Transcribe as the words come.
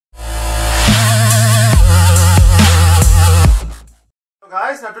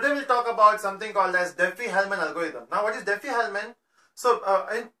guys, now today we'll talk about something called as Diffie-Hellman algorithm. Now what is Diffie-Hellman? So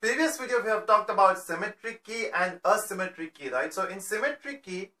in previous video we have talked about symmetric key and asymmetric key, right? So in symmetric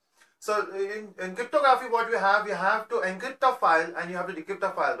key, so in cryptography what we have to encrypt a file and you have to decrypt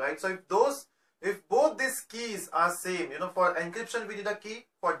a file, right? So if both these keys are same, for encryption we need a key,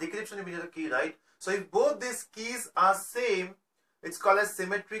 for decryption we need a key, right? So if both these keys are same, it's called as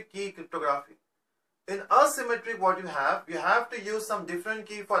symmetric key cryptography. In asymmetric, what you have to use some different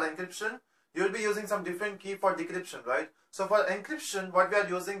key for encryption. You will be using some different key for decryption, right? So for encryption, what we are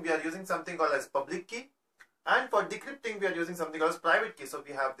using something called as public key, and for decrypting we are using something called as private key. So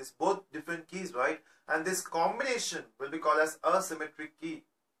we have this both different keys, right? And this combination will be called as asymmetric key,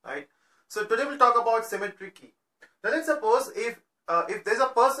 right? So today we'll talk about symmetric key. Now let's suppose if there's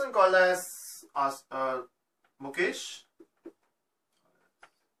a person called as Mukesh.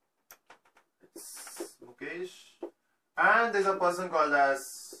 And there's a person called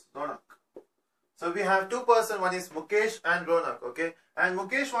as Ronak. So we have two persons, one is Mukesh and Ronak, okay? And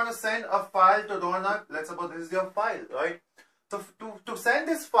Mukesh want to send a file to Ronak. Let's suppose this is your file, right? So to send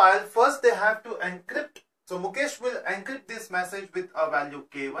this file, first they have to encrypt. So Mukesh will encrypt this message with a value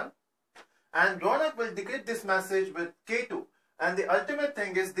K1 and Ronak will decrypt this message with K2. And the ultimate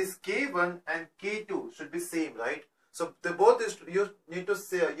thing is this K1 and K2 should be same, right? So they both need to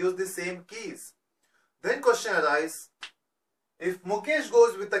use the same keys. Then question arises, if Mukesh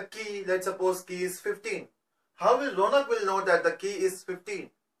goes with the key, let's suppose key is 15, how will Ronak will know that the key is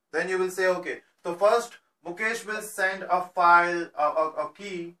 15? Then you will say, okay, so first Mukesh will send a file, a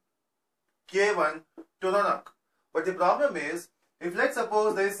key K1 to Ronak. But the problem is, if let's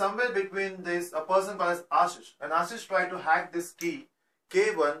suppose there is somewhere between this a person called as Ashish, and Ashish try to hack this key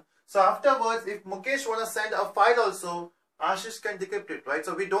K1, so afterwards if Mukesh want to send a file also, Ashish can decrypt it, right?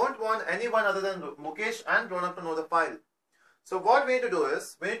 So we don't want anyone other than Mukesh and Ronak to know the file. So what we need to do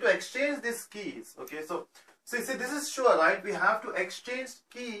is, we need to exchange these keys, okay? So see, this is sure, right? We have to exchange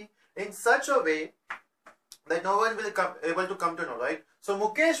key in such a way that no one will able to come to know, right? So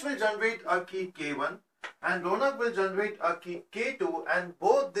Mukesh will generate a key K1 and Ronak will generate a key K2 and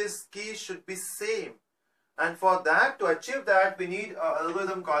both these keys should be same. And for that, to achieve that, we need an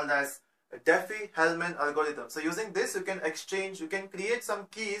algorithm called as Diffie-Hellman algorithm. So using this, you can create some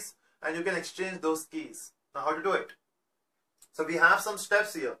keys and you can exchange those keys. Now how to do it? So we have some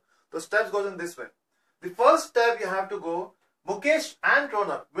steps here. The steps goes in this way. The first step you have to go, Mukesh and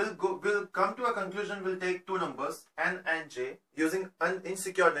Ronak will come to a conclusion, will take two numbers, N and J, using an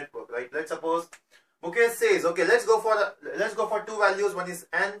insecure network, right? Let's suppose Mukesh says, okay, let's go for two values, one is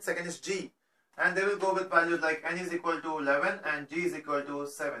N, second is G. And they will go with values like N is equal to 11 and G is equal to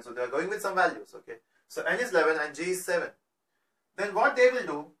 7. So they are going with some values, okay? So N is 11 and G is 7. Then what they will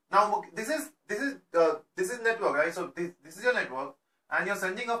do, now this is network, right? So this is your network and you're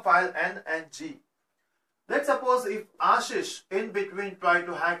sending a file N and G. Let's suppose if Ashish in between try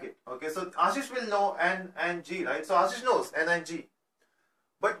to hack it, okay? So Ashish will know N and G, right? So Ashish knows N and G.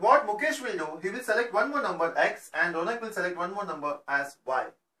 But what Mukesh will do, he will select one more number X and Ronak will select one more number as Y.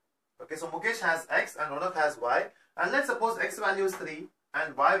 Okay, so Mukesh has X and Ronak has Y. And let's suppose X value is 3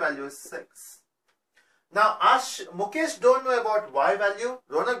 and Y value is 6. Now Mukesh don't know about Y value,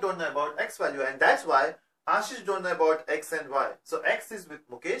 Ronak don't know about X value, and that's why Ashish don't know about X and Y. So X is with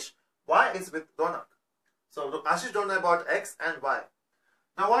Mukesh, Y is with Ronak. So Ashish don't know about X and Y.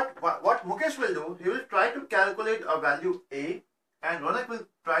 Now what Mukesh will do, he will try to calculate a value A and Ronak will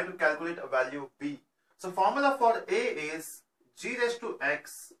try to calculate a value B. So formula for A is G raised to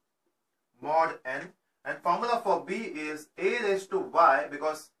X mod N, and formula for B is A raised to Y,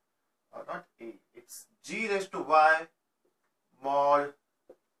 because not A, it's G raised to Y mod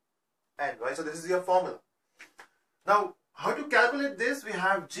N, right? So this is your formula. Now how to calculate this? We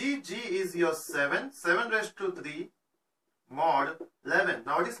have G is your 7 raised to 3 mod 11.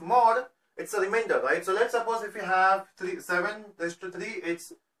 Now it is mod, it's a remainder, right? So let's suppose if you have 7 raised to 3,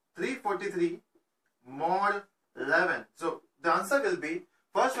 it's 343 mod 11. So the answer will be,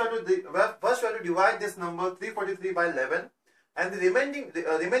 first we have to divide this number 343 by 11, and the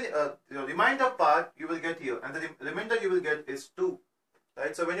remainder part you will get here, and the remainder you will get is 2,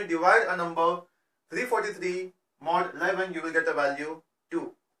 right? So when you divide a number 343 mod 11, you will get a value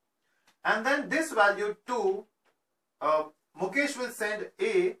 2, and then this value 2, Mukesh will send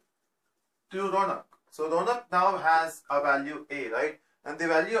A to Ronak. So Ronak now has a value A, right? And the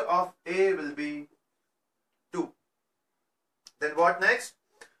value of A will be 2. Then what next?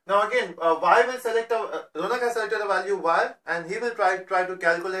 Now again, Y will select Ronak has selected a value Y, and he will try to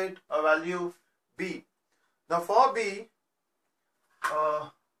calculate a value B. Now for B,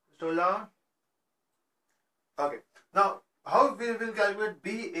 okay. Now how we will calculate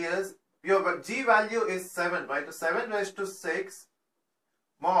B is, your G value is 7, right? So 7 raised to 6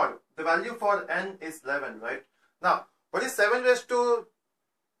 mod, the value for N is 11, right? Now, what is 7 raised to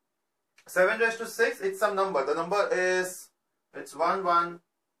 6? It's some number. The number is, it's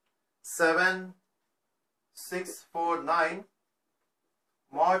 117,649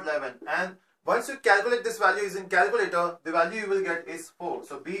 mod 11. And once you calculate this value using calculator, the value you will get is 4.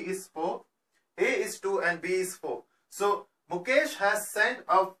 So B is 4, A is 2 and B is 4. So Mukesh has sent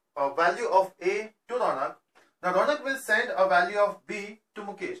a value of A to Ronak. Now Ronak will send a value of B to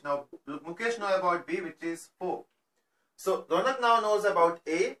Mukesh. Now Mukesh knows about B, which is 4. So Ronak now knows about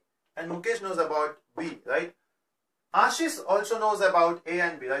A and Mukesh knows about B, right? Ashish also knows about A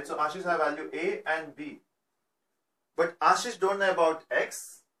and B, right? So Ashish has value A and B. But Ashish don't know about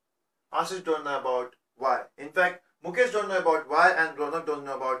X. Ashish don't know about Y. In fact, Mukesh don't know about Y and Ronak don't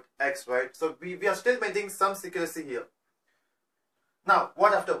know about X, right? So we are still maintaining some secrecy here. Now,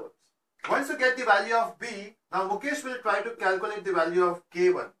 what afterwards? Once you get the value of B, now Mukesh will try to calculate the value of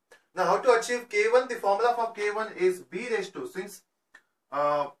K1. Now, how to achieve K1? The formula for K1 is B raised to, since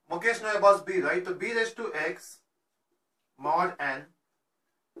Mukesh knows about B, right? So B raised to X mod N,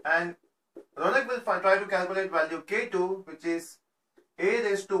 and Ronak will try to calculate value K2, which is A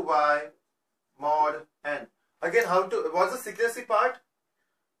raised to Y mod N. Again, what's the secrecy part?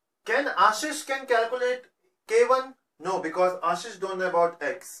 Ashish can calculate K1? No, because Ashish don't know about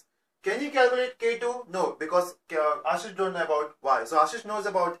X. Can he calculate K2? No, because Ashish don't know about Y. So Ashish knows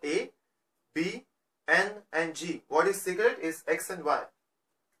about A, B, N and G. What is secret is X and Y.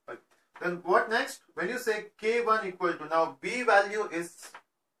 Right. Then what next? When you say K1 equal to, now B value is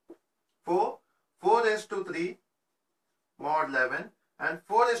 4 raised to 3 mod 11, and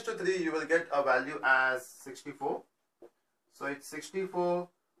 4 raised to 3 you will get a value as 64. So it's 64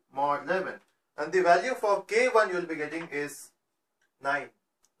 mod 11, and the value for K1 you will be getting is 9.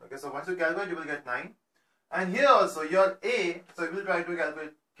 Okay, so once you calculate you will get 9. And here also your A, so we will try to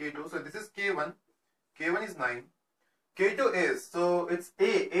calculate K2. So this is K1. K1 is 9. K2 is, so it's A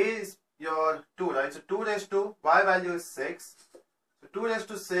is your 2, right? So 2 raised to, Y value is 6. So 2 raised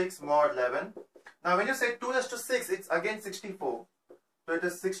to 6 mod 11. Now when you say 2 raised to 6, it's again 64. So it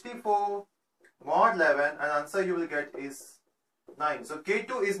is 64 mod 11, and answer you will get is 9. So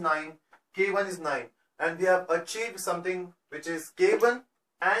K2 is 9, K1 is 9. And we have achieved something which is K1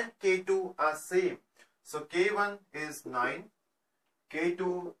 and K2 are same. So K1 is 9,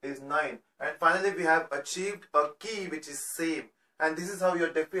 K2 is 9. And finally we have achieved a key which is same. And this is how your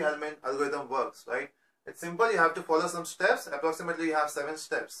Diffie-Hellman algorithm works, right? It's simple. You have to follow some steps. Approximately you have 7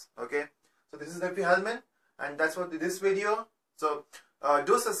 steps. Okay. So this is Diffie-Hellman, and that's what this video. So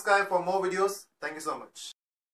do subscribe for more videos. Thank you so much.